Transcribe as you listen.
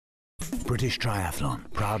British Triathlon,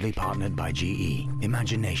 proudly partnered by GE.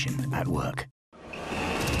 Imagination at work.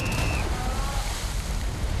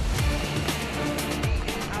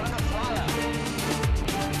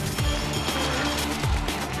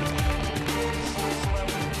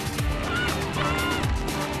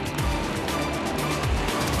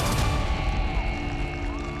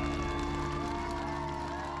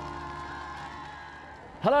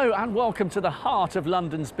 Hello and welcome to the heart of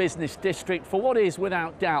London's business district for what is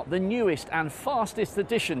without doubt the newest and fastest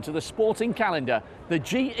addition to the sporting calendar, the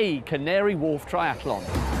GE Canary Wharf Triathlon.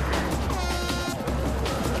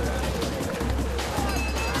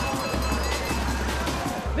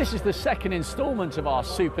 This is the second instalment of our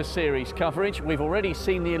Super Series coverage. We've already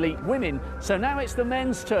seen the elite women, so now it's the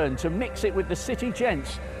men's turn to mix it with the city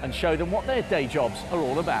gents and show them what their day jobs are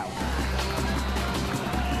all about.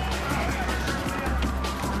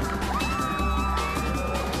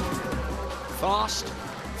 Fast,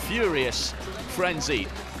 furious, frenzied.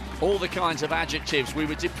 All the kinds of adjectives we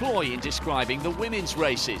would deploy in describing the women's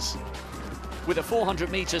races. With a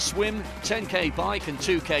 400-metre swim, 10k bike and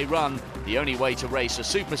 2k run, the only way to race a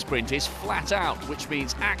super sprint is flat out, which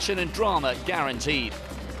means action and drama guaranteed.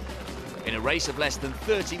 In a race of less than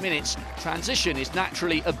 30 minutes, transition is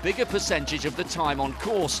naturally a bigger percentage of the time on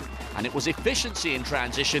course, and it was efficiency in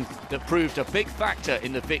transition that proved a big factor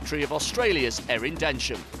in the victory of Australia's Erin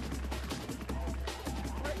Densham.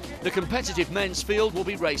 The competitive men's field will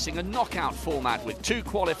be racing a knockout format with 2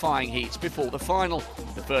 qualifying heats before the final.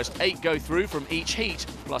 The first 8 go through from each heat,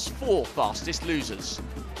 plus 4 fastest losers.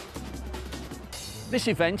 This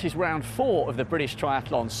event is round 4 of the British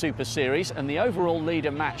Triathlon Super Series, and the overall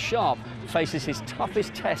leader, Matt Sharp, faces his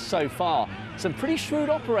toughest test so far. Some pretty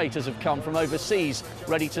shrewd operators have come from overseas,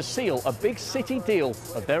 ready to seal a big city deal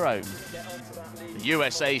of their own. The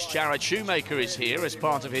USA's Jared Shoemaker is here as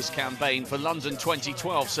part of his campaign for London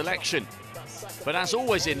 2012 selection. But as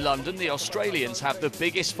always in London, the Australians have the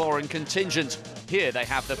biggest foreign contingent. Here they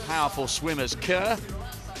have the powerful swimmers Kerr,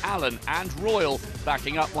 Allen and Royal,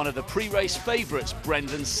 backing up one of the pre-race favourites,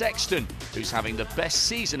 Brendan Sexton, who's having the best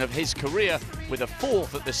season of his career with a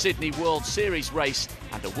 4th at the Sydney World Series race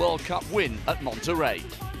and a World Cup win at Monterey.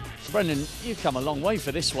 Brendan, you've come a long way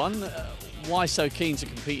for this one. Why so keen to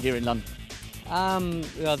compete here in London?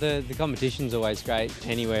 Well, the competition's always great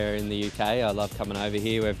anywhere in the UK. I love coming over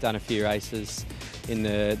here. We've done a few races in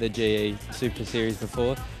the GE Super Series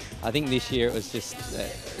before. I think this year it was just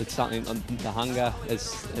it's something. The hunger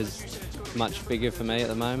is much bigger for me at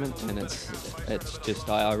the moment, and it's just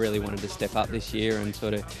I really wanted to step up this year and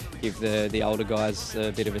sort of give the older guys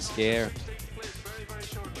a bit of a scare.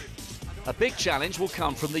 A big challenge will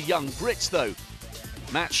come from the young Brits, though.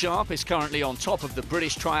 Matt Sharp is currently on top of the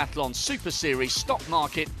British Triathlon Super Series stock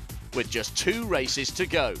market with just 2 races to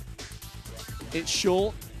go. It's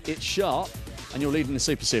short, it's sharp, and you're leading the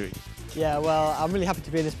Super Series. Yeah, well, I'm really happy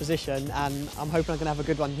to be in this position, and I'm hoping I can have a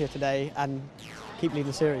good one here today and keep leading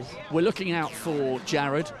the series. We're looking out for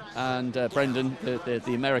Jared and Brendan,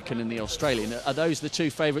 the American and the Australian. Are those the 2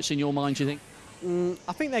 favourites in your mind, do you think?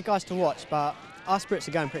 I think they're guys to watch, but our spirits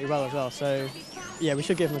are going pretty well as well, so yeah, we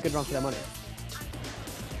should give them a good run for their money.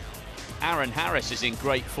 Aaron Harris is in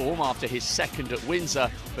great form after his 2nd at Windsor,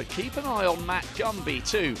 but keep an eye on Matt Gumby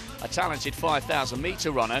too, a talented 5,000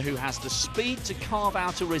 metre runner who has the speed to carve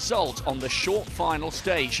out a result on the short final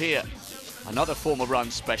stage here. Another former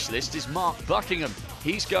run specialist is Mark Buckingham.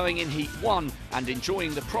 He's going in Heat 1 and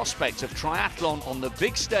enjoying the prospect of triathlon on the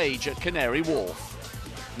big stage at Canary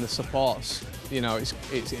Wharf. And the support's, you know,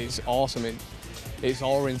 it's awesome. It's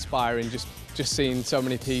awe-inspiring just seeing so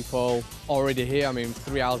many people already here. I mean,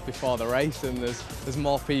 3 hours before the race, and there's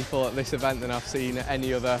more people at this event than I've seen at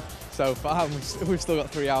any other so far. We've still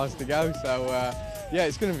got 3 hours to go, so yeah,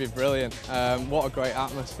 it's going to be brilliant. What a great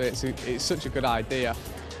atmosphere. It's such a good idea.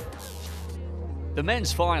 The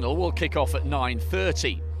men's final will kick off at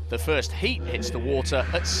 9:30. The first heat hits the water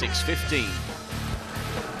at 6:15.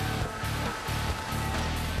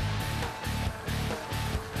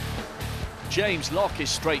 James Locke is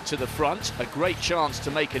straight to the front, a great chance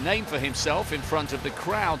to make a name for himself in front of the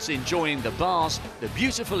crowds enjoying the bars, the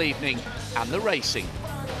beautiful evening and the racing.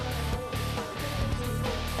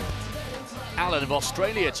 Allen of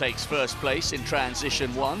Australia takes first place in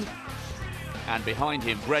Transition 1. And behind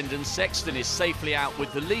him, Brendan Sexton is safely out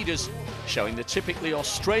with the leaders, showing the typically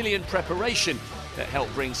Australian preparation that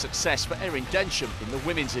helped bring success for Erin Densham in the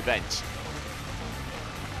women's event.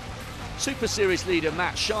 Super Series leader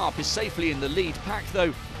Matt Sharp is safely in the lead pack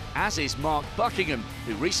though. as is Mark Buckingham,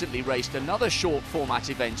 who recently raced another short format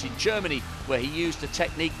event in Germany, where he used a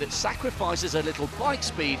technique that sacrifices a little bike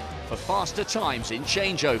speed for faster times in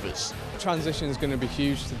changeovers. Transition is going to be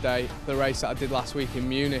huge today. The race that I did last week in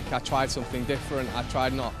Munich, I tried something different. I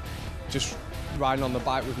tried not just riding on the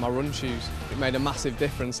bike with my run shoes. It made a massive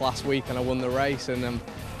difference last week and I won the race, and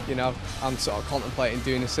you know, I'm sort of contemplating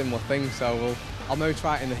doing a similar thing, so I'll maybe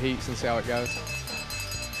try it in the heats and see how it goes.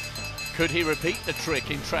 Could he repeat the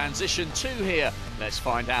trick in transition 2 here? Let's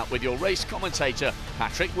find out with your race commentator,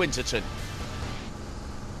 Patrick Winterton.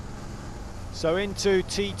 So into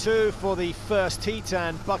T2 for the first heat,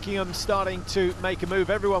 and Buckingham starting to make a move.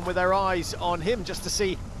 Everyone with their eyes on him just to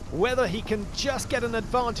see whether he can just get an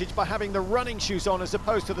advantage by having the running shoes on as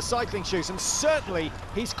opposed to the cycling shoes. And certainly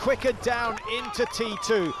he's quicker down into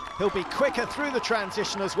T2. He'll be quicker through the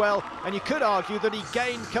transition as well, and you could argue that he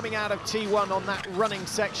gained coming out of T1 on that running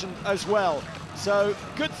section as well. So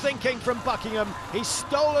good thinking from Buckingham. He's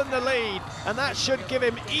stolen the lead, and that should give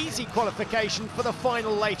him easy qualification for the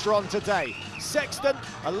final later on today. Sexton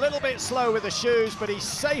a little bit slow with the shoes, but he's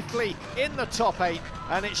safely in the top 8,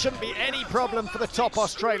 and it shouldn't be any problem for the top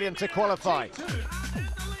Australian to qualify.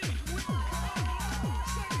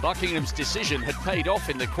 Buckingham's decision had paid off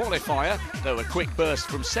in the qualifier, though a quick burst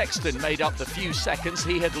from Sexton made up the few seconds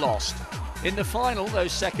he had lost. In the final,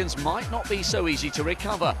 those seconds might not be so easy to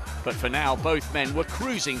recover, but for now, both men were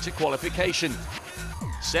cruising to qualification.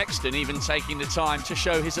 Sexton even taking the time to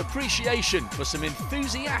show his appreciation for some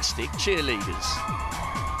enthusiastic cheerleaders.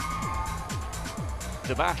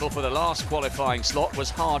 The battle for the last qualifying slot was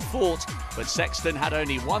hard fought, but Sexton had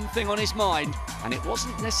only one thing on his mind, and it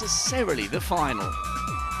wasn't necessarily the final.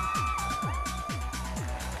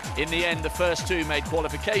 In the end, the first 2 made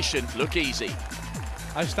qualification look easy.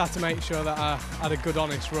 I just had to make sure that I had a good,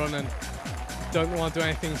 honest run and don't want to do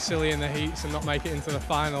anything silly in the heats and not make it into the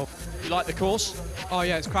final. You like the course? Oh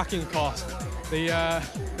yeah, it's a cracking course. There's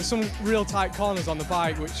some real tight corners on the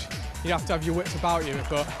bike which you have to have your wits about you,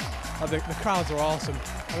 but the crowds are awesome.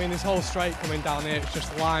 I mean, this whole straight coming down here, it's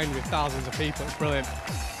just lined with thousands of people. It's brilliant.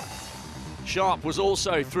 Sharp was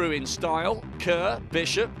also through in style. Kerr,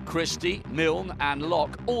 Bishop, Christie, Milne and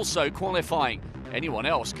Locke also qualifying. Anyone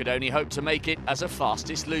else could only hope to make it as a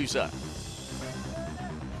fastest loser.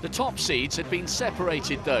 The top seeds had been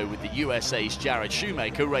separated though, with the USA's Jared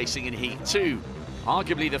Shoemaker racing in Heat 2.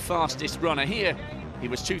 Arguably the fastest runner here, he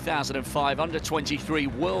was 2005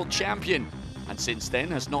 Under-23 World Champion, and since then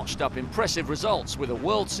has notched up impressive results with a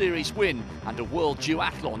World Series win and a World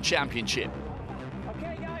Duathlon Championship.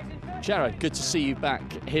 Jared, good to see you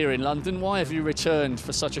back here in London. Why have you returned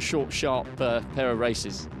for such a short, sharp pair of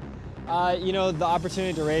races? You know, the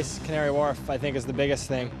opportunity to race Canary Wharf, I think, is the biggest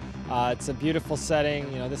thing. It's a beautiful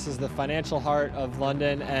setting. You know, this is the financial heart of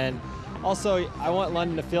London, and also I want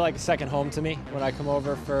London to feel like a second home to me when I come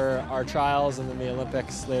over for our trials and then the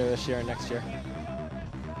Olympics later this year and next year.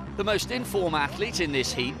 The most in-form athlete in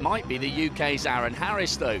this heat might be the UK's Aaron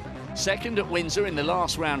Harris, though. Second at Windsor in the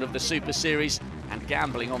last round of the Super Series, and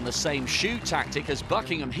gambling on the same shoe tactic as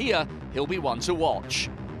Buckingham here, he'll be one to watch.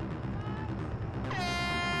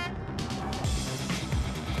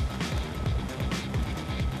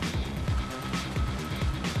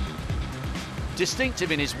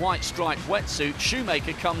 Distinctive in his white striped wetsuit,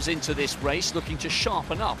 Shoemaker comes into this race looking to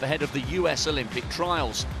sharpen up ahead of the US Olympic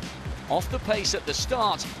trials. Off the pace at the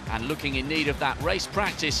start and looking in need of that race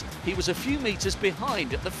practice, he was a few metres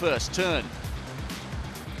behind at the first turn.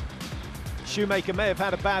 Shoemaker may have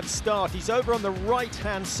had a bad start. He's over on the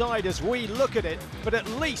right-hand side as we look at it, but at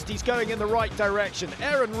least he's going in the right direction.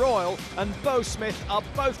 Aaron Royal and Bo Smith are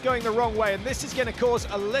both going the wrong way, and this is going to cause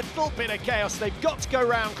a little bit of chaos. They've got to go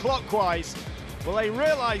round clockwise. Well, they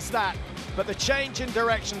realise that, but the change in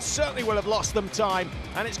direction certainly will have lost them time,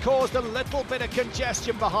 and it's caused a little bit of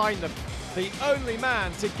congestion behind them. The only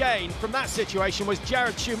man to gain from that situation was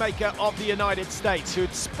Jared Shoemaker of the United States, who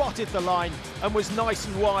had spotted the line and was nice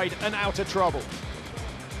and wide and out of trouble.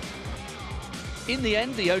 In the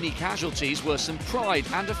end, the only casualties were some pride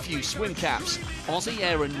and a few swim caps. Aussie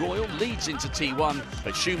Aaron Royal leads into T1,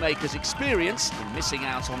 but Shoemaker's experience in missing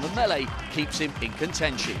out on the melee keeps him in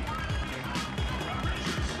contention.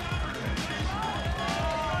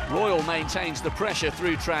 Royal maintains the pressure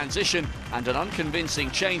through transition, and an unconvincing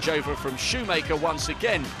changeover from Shoemaker once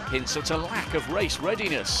again hints at a lack of race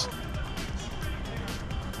readiness.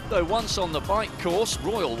 Though once on the bike course,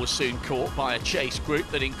 Royal was soon caught by a chase group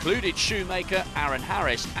that included Shoemaker, Aaron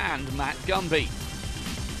Harris and Matt Gumby.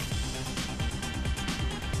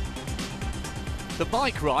 The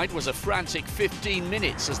bike ride was a frantic 15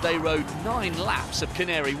 minutes as they rode 9 laps of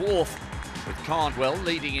Canary Wharf. with Cardwell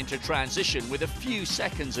leading into transition with a few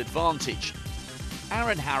seconds advantage.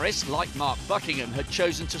 Aaron Harris, like Mark Buckingham, had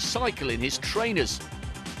chosen to cycle in his trainers.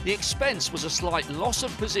 The expense was a slight loss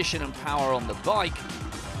of position and power on the bike,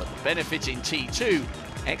 but the benefit in T2,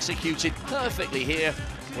 executed perfectly here,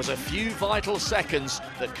 was a few vital seconds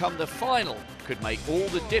that come the final could make all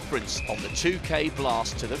the difference on the 2K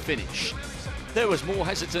blast to the finish. There was more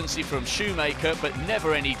hesitancy from Shoemaker, but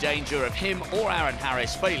never any danger of him or Aaron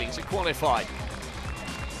Harris failing to qualify.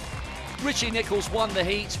 Richie Nichols won the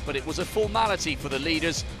heat, but it was a formality for the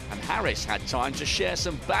leaders, and Harris had time to share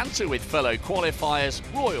some banter with fellow qualifiers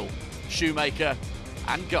Royal, Shoemaker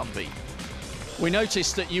and Gumby. We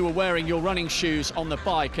noticed that you were wearing your running shoes on the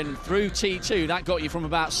bike, and through T2 that got you from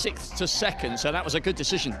about 6th to 2nd, so that was a good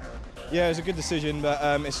decision. Yeah, it was a good decision, but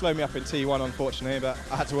it slowed me up in T1 unfortunately, but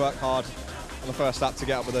I had to work hard on the first lap to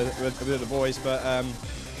get up with the boys, but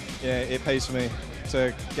yeah, it pays for me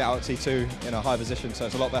to get out at T2 in a high position, so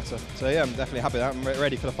it's a lot better. So yeah, I'm definitely happy with that. I'm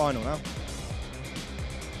ready for the final now.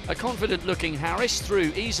 A confident-looking Harris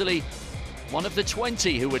through easily, one of the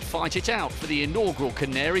 20 who would fight it out for the inaugural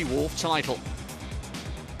Canary Wharf title.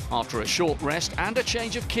 After a short rest and a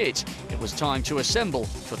change of kit, it was time to assemble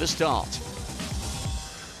for the start.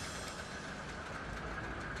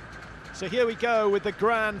 So here we go with the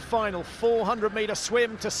grand final, 400-metre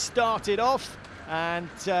swim to start it off, and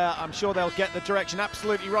I'm sure they'll get the direction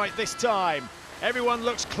absolutely right this time. Everyone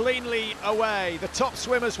looks cleanly away. The top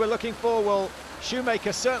swimmers we're looking for, well,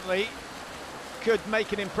 Shoemaker certainly could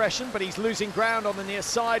make an impression, but he's losing ground on the near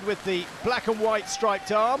side with the black and white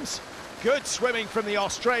striped arms. Good swimming from the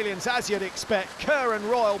Australians, as you'd expect. Kerr and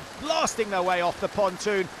Royal blasting their way off the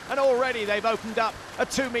pontoon, and already they've opened up a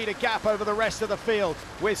 2-metre gap over the rest of the field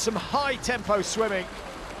with some high-tempo swimming.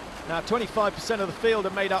 Now, 25% of the field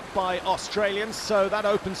are made up by Australians, so that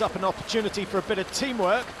opens up an opportunity for a bit of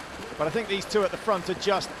teamwork. But I think these two at the front are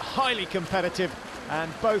just highly competitive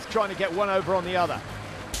and both trying to get one over on the other.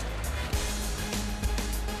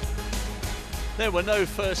 There were no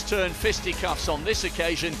first-turn fisticuffs on this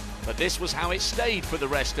occasion, but this was how it stayed for the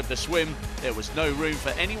rest of the swim. There was no room for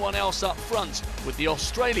anyone else up front, with the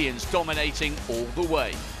Australians dominating all the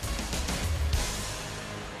way.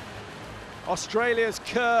 Australia's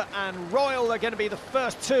Kerr and Royal are going to be the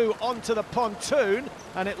first two onto the pontoon,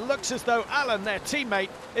 and it looks as though Alan, their teammate,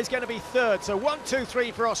 is going to be third. So 1, 2,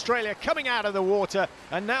 3 for Australia coming out of the water,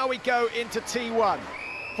 and now we go into T1.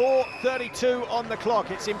 4:32 on the clock.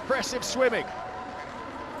 It's impressive swimming.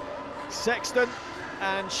 Sexton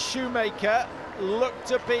and Shoemaker look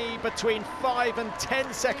to be between 5 and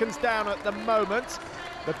 10 seconds down at the moment.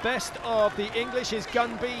 The best of the English is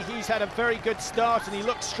Gunby. He's had a very good start and he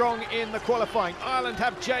looks strong in the qualifying. Ireland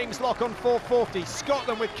have James Lock on 4:40.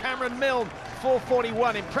 Scotland with Cameron Milne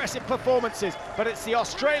 4:41. Impressive performances, but it's the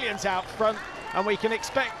Australians out front and we can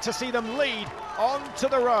expect to see them lead onto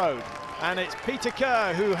the road. And it's Peter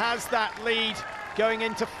Kerr who has that lead going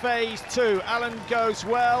into phase 2. Alan goes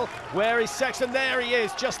well. Where is Sexton? There he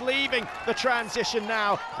is, just leaving the transition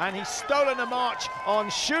now. And he's stolen a march on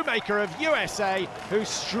Shoemaker of USA, who's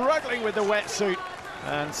struggling with the wetsuit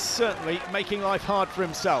and certainly making life hard for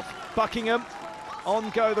himself. Buckingham, on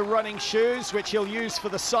go the running shoes, which he'll use for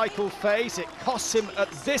the cycle phase. It costs him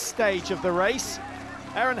at this stage of the race.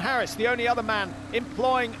 Aaron Harris, the only other man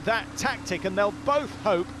employing that tactic, and they'll both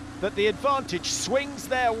hope that the advantage swings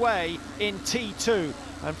their way in T2.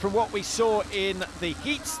 And from what we saw in the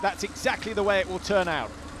heats, that's exactly the way it will turn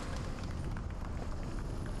out.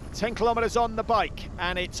 10 kilometres on the bike,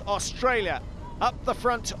 and it's Australia up the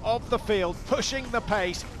front of the field, pushing the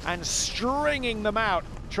pace and stringing them out,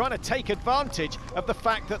 trying to take advantage of the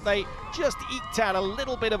fact that they just eked out a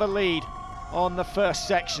little bit of a lead on the first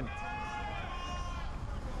section.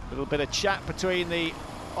 A little bit of chat between the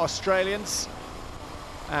Australians,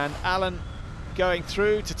 and Alan going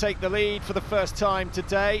through to take the lead for the first time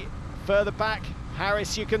today. Further back,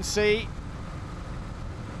 Harris, you can see.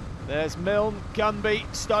 There's Milne, Gunby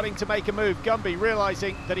starting to make a move. Gunby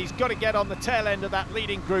realising that he's got to get on the tail end of that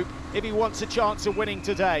leading group if he wants a chance of winning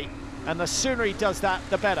today. And the sooner he does that,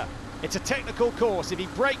 the better. It's a technical course. If he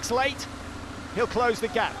breaks late, he'll close the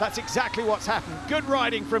gap. That's exactly what's happened. Good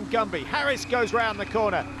riding from Gunby. Harris goes round the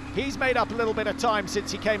corner. He's made up a little bit of time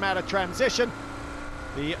since he came out of transition.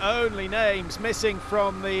 The only names missing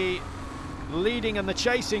from the leading and the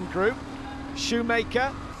chasing group,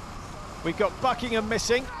 Shoemaker. We've got Buckingham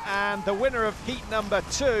missing, and the winner of heat number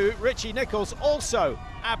 2, Richie Nichols, also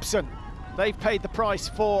absent. They've paid the price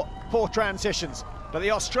for poor transitions, but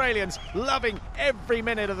the Australians loving every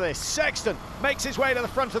minute of this. Sexton makes his way to the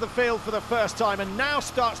front of the field for the first time and now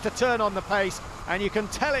starts to turn on the pace. and you can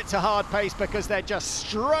tell it's a hard pace because they're just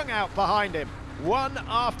strung out behind him, one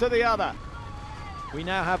after the other. We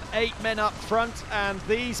now have 8 men up front, and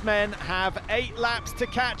these men have 8 laps to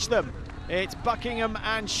catch them. It's Buckingham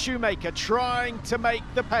and Shoemaker trying to make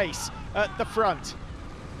the pace at the front.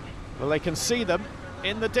 Well, they can see them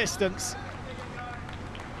in the distance.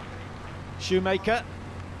 Shoemaker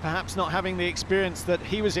perhaps not having the experience that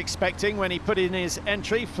he was expecting when he put in his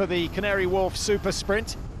entry for the Canary Wharf Super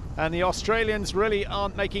Sprint. And the Australians really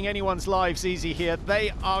aren't making anyone's lives easy here.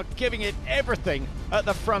 They are giving it everything at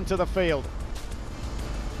the front of the field.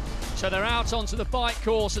 So they're out onto the bike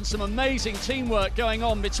course, and some amazing teamwork going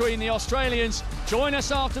on between the Australians. Join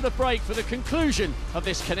us after the break for the conclusion of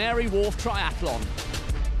this Canary Wharf Triathlon.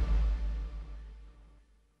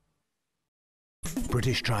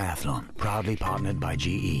 British Triathlon, proudly partnered by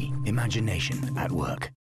GE. Imagination at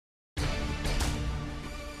work.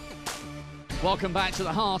 Welcome back to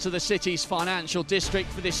the heart of the city's financial district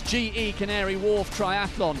for this GE Canary Wharf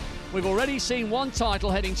Triathlon. We've already seen one title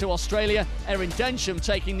heading to Australia, Erin Densham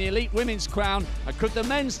taking the elite women's crown. And could the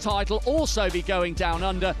men's title also be going down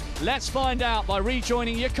under? Let's find out by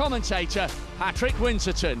rejoining your commentator, Patrick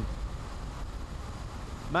Winterton.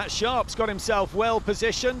 Matt Sharp's got himself well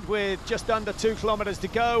positioned with just under 2 kilometres to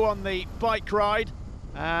go on the bike ride.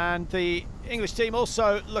 And the English team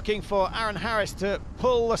also looking for Aaron Harris to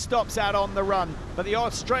pull the stops out on the run. But the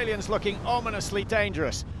Australians looking ominously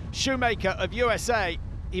dangerous. Shoemaker of USA,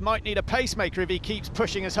 he might need a pacemaker if he keeps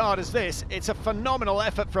pushing as hard as this. It's a phenomenal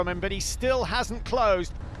effort from him, but he still hasn't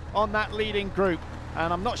closed on that leading group.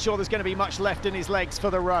 And I'm not sure there's going to be much left in his legs for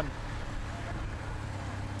the run.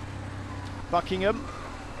 Buckingham.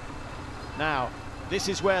 Now, this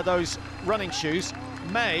is where those running shoes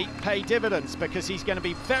may pay dividends, because he's going to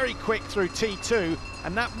be very quick through T2,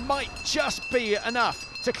 and that might just be enough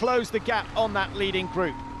to close the gap on that leading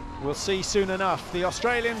group. We'll see soon enough. The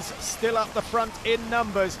Australians still up the front in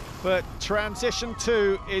numbers, but transition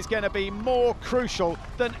 2 is going to be more crucial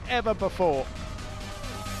than ever before.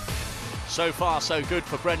 So far, so good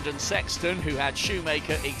for Brendan Sexton, who had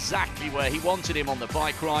Shoemaker exactly where he wanted him on the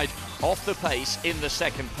bike ride, off the pace in the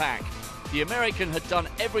second pack. The American had done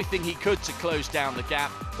everything he could to close down the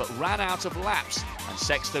gap, but ran out of laps, and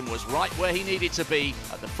Sexton was right where he needed to be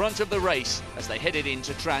at the front of the race as they headed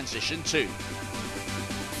into transition 2.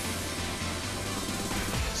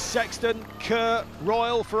 Sexton, Kerr,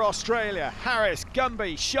 Royal for Australia, Harris,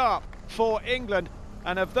 Gumby, Sharp for England.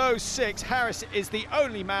 And of those 6, Harris is the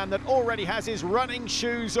only man that already has his running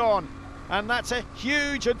shoes on. And that's a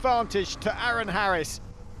huge advantage to Aaron Harris.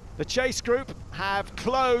 The chase group have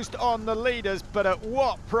closed on the leaders, but at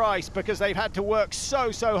what price? Because they've had to work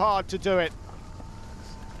so hard to do it.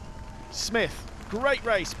 Smith, great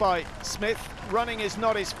race by Smith. Running is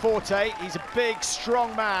not his forte. He's a big,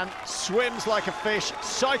 strong man, swims like a fish,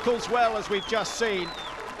 cycles well, as we've just seen.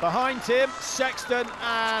 Behind him, Sexton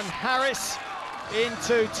and Harris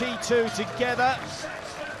into T2 together.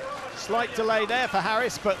 Slight delay there for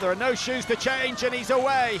Harris, but there are no shoes to change, and he's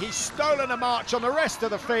away. He's stolen a march on the rest of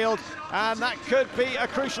the field, and that could be a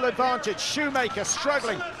crucial advantage. Shoemaker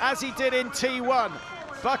struggling, as he did in T1.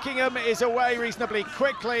 Buckingham is away reasonably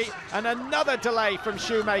quickly, and another delay from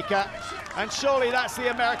Shoemaker, and surely that's the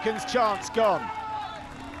Americans' chance gone.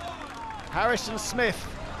 Harris and Smith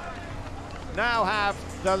now have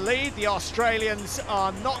the lead. The Australians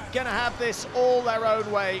are not going to have this all their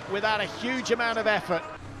own way without a huge amount of effort.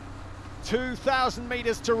 2,000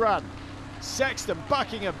 metres to run. Sexton,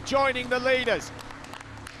 Buckingham joining the leaders.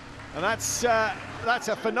 And that's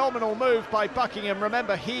a phenomenal move by Buckingham.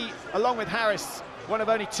 Remember, he, along with Harris, one of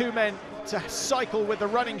only 2 men to cycle with the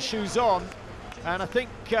running shoes on. And I think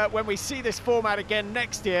when we see this format again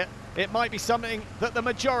next year, it might be something that the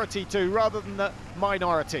majority do rather than the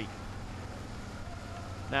minority.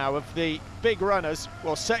 Now, of the big runners,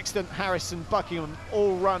 well, Sexton, Harris and Buckingham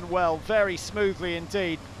all run well, very smoothly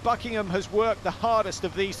indeed. Buckingham has worked the hardest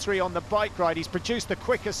of these 3 on the bike ride. He's produced the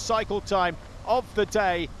quickest cycle time of the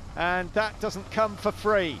day, and that doesn't come for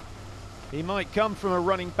free. He might come from a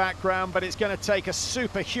running background, but it's going to take a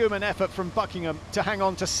superhuman effort from Buckingham to hang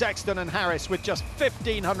on to Sexton and Harris with just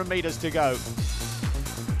 1,500 metres to go.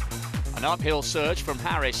 An uphill surge from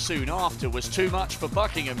Harris soon after was too much for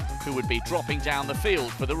Buckingham, who would be dropping down the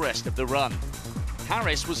field for the rest of the run.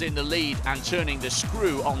 Harris was in the lead and turning the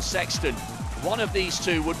screw on Sexton. One of these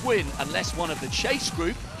 2 would win unless one of the chase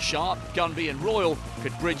group, Sharp, Gunby and Royal,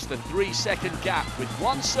 could bridge the 3-second gap with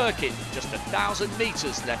one circuit, just 1,000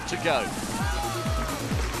 metres left to go.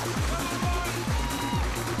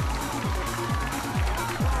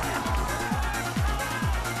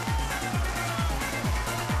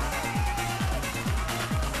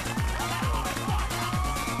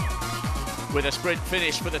 With a sprint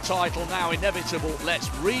finish for the title now inevitable,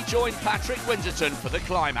 let's rejoin Patrick Winterton for the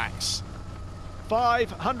climax.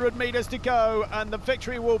 500 metres to go, and the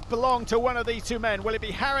victory will belong to one of these two men. Will it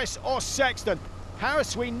be Harris or Sexton?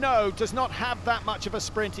 Harris, we know, does not have that much of a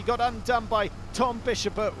sprint. He got undone by Tom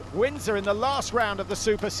Bishop at Windsor in the last round of the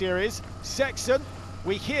Super Series. Sexton,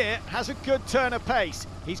 we hear, has a good turn of pace.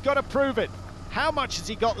 He's got to prove it. How much has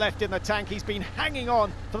he got left in the tank? He's been hanging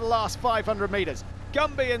on for the last 500 metres.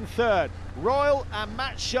 Gumby in third, Royal and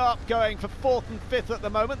Matt Sharp going for fourth and fifth at the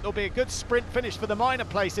moment. There'll be a good sprint finish for the minor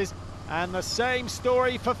places, and the same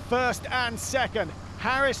story for first and second.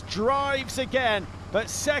 Harris drives again, but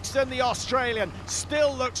Sexton, the Australian,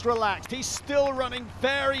 still looks relaxed. He's still running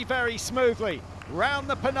very, very smoothly round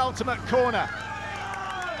the penultimate corner.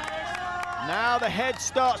 Now the head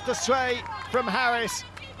starts to sway from Harris,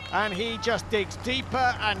 and he just digs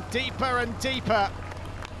deeper and deeper and deeper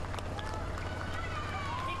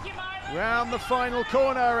round the final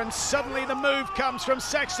corner, and suddenly the move comes from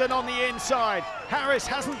Sexton on the inside. Harris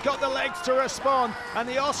hasn't got the legs to respond, and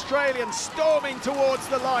the Australian storming towards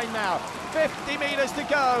the line now. 50 metres to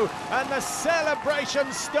go, and the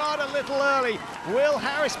celebrations start a little early. Will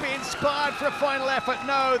Harris be inspired for a final effort?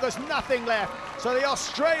 No, there's nothing left. So the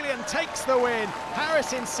Australian takes the win.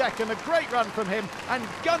 Harris in second, a great run from him, and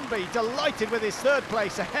Gunby delighted with his third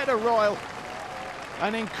place ahead of Royal.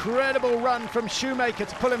 An incredible run from Shoemaker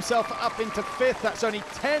to pull himself up into fifth. That's only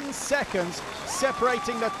 10 seconds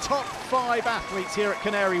separating the top 5 athletes here at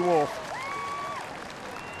Canary Wharf.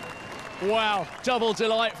 Wow, double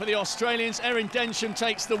delight for the Australians. Erin Densham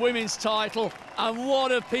takes the women's title, and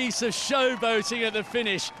what a piece of showboating at the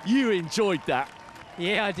finish. You enjoyed that.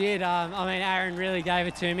 Yeah, I did. I mean, Aaron really gave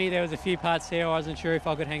it to me. There was a few parts there I wasn't sure if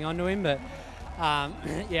I could hang on to him, but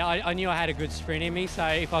yeah, I knew I had a good sprint in me, so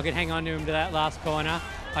if I could hang on to him to that last corner,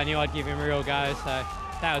 I knew I'd give him a real go, so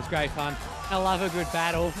that was great fun. I love a good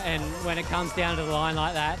battle, and when it comes down to the line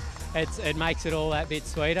like that, it makes it all that bit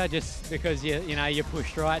sweeter, just because you're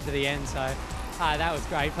pushed right to the end, so that was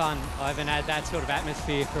great fun. I haven't had that sort of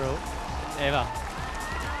atmosphere for ever.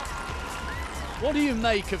 What do you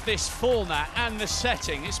make of this format and the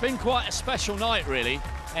setting? It's been quite a special night, really.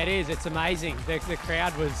 It is, it's amazing. The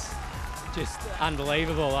crowd was just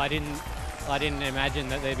unbelievable. I didn't imagine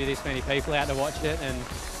that there'd be this many people out to watch it, and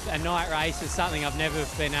a night race is something I've never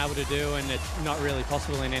been able to do, and it's not really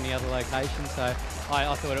possible in any other location, so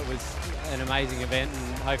I thought it was an amazing event,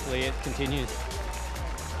 and hopefully it continues.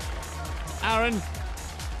 Aaron,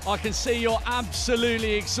 I can see you're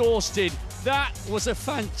absolutely exhausted. That was a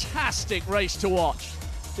fantastic race to watch.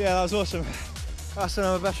 Yeah, that was awesome. That's one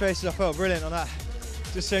of my best races. I felt brilliant on that.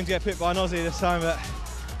 Just seemed to get pipped by an Aussie this time, but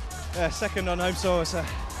yeah, second on home soil, so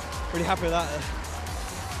pretty happy with that.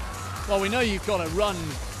 Well, we know you've got a run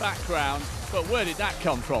background, but where did that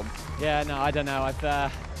come from? Yeah, no, I don't know. I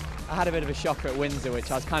had a bit of a shocker at Windsor, which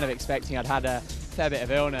I was kind of expecting. I'd had a fair bit of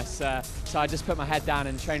illness, so I just put my head down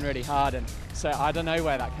and trained really hard, and so I don't know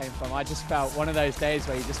where that came from. I just felt one of those days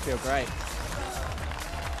where you just feel great.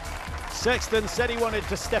 Sexton said he wanted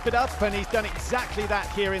to step it up, and he's done exactly that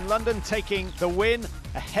here in London, taking the win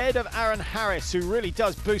ahead of Aaron Harris, who really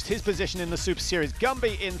does boost his position in the Super Series.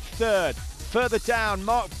 Gumby in third. Further down,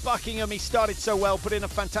 Mark Buckingham, he started so well, put in a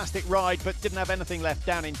fantastic ride, but didn't have anything left,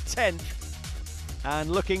 down in 10th.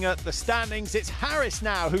 And looking at the standings, it's Harris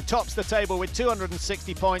now who tops the table with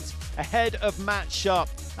 260 points, ahead of Matt Sharp.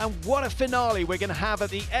 And what a finale we're going to have at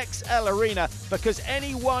the XL Arena, because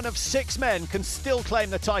any one of 6 men can still claim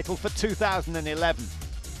the title for 2011.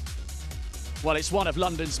 Well, it's one of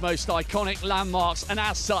London's most iconic landmarks, and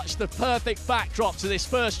as such, the perfect backdrop to this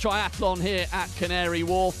first triathlon here at Canary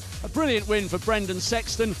Wharf. A brilliant win for Brendan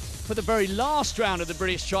Sexton. For the very last round of the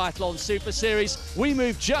British Triathlon Super Series, we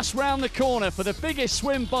move just round the corner for the biggest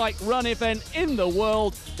swim, bike, run event in the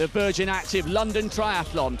world, the Virgin Active London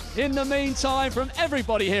Triathlon. In the meantime, from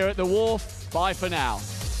everybody here at the Wharf, bye for now.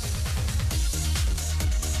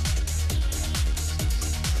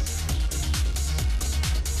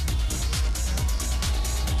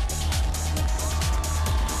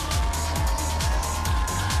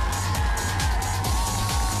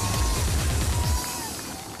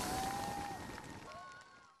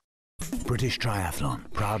 British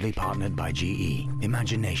Triathlon, proudly partnered by GE.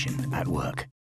 Imagination at work.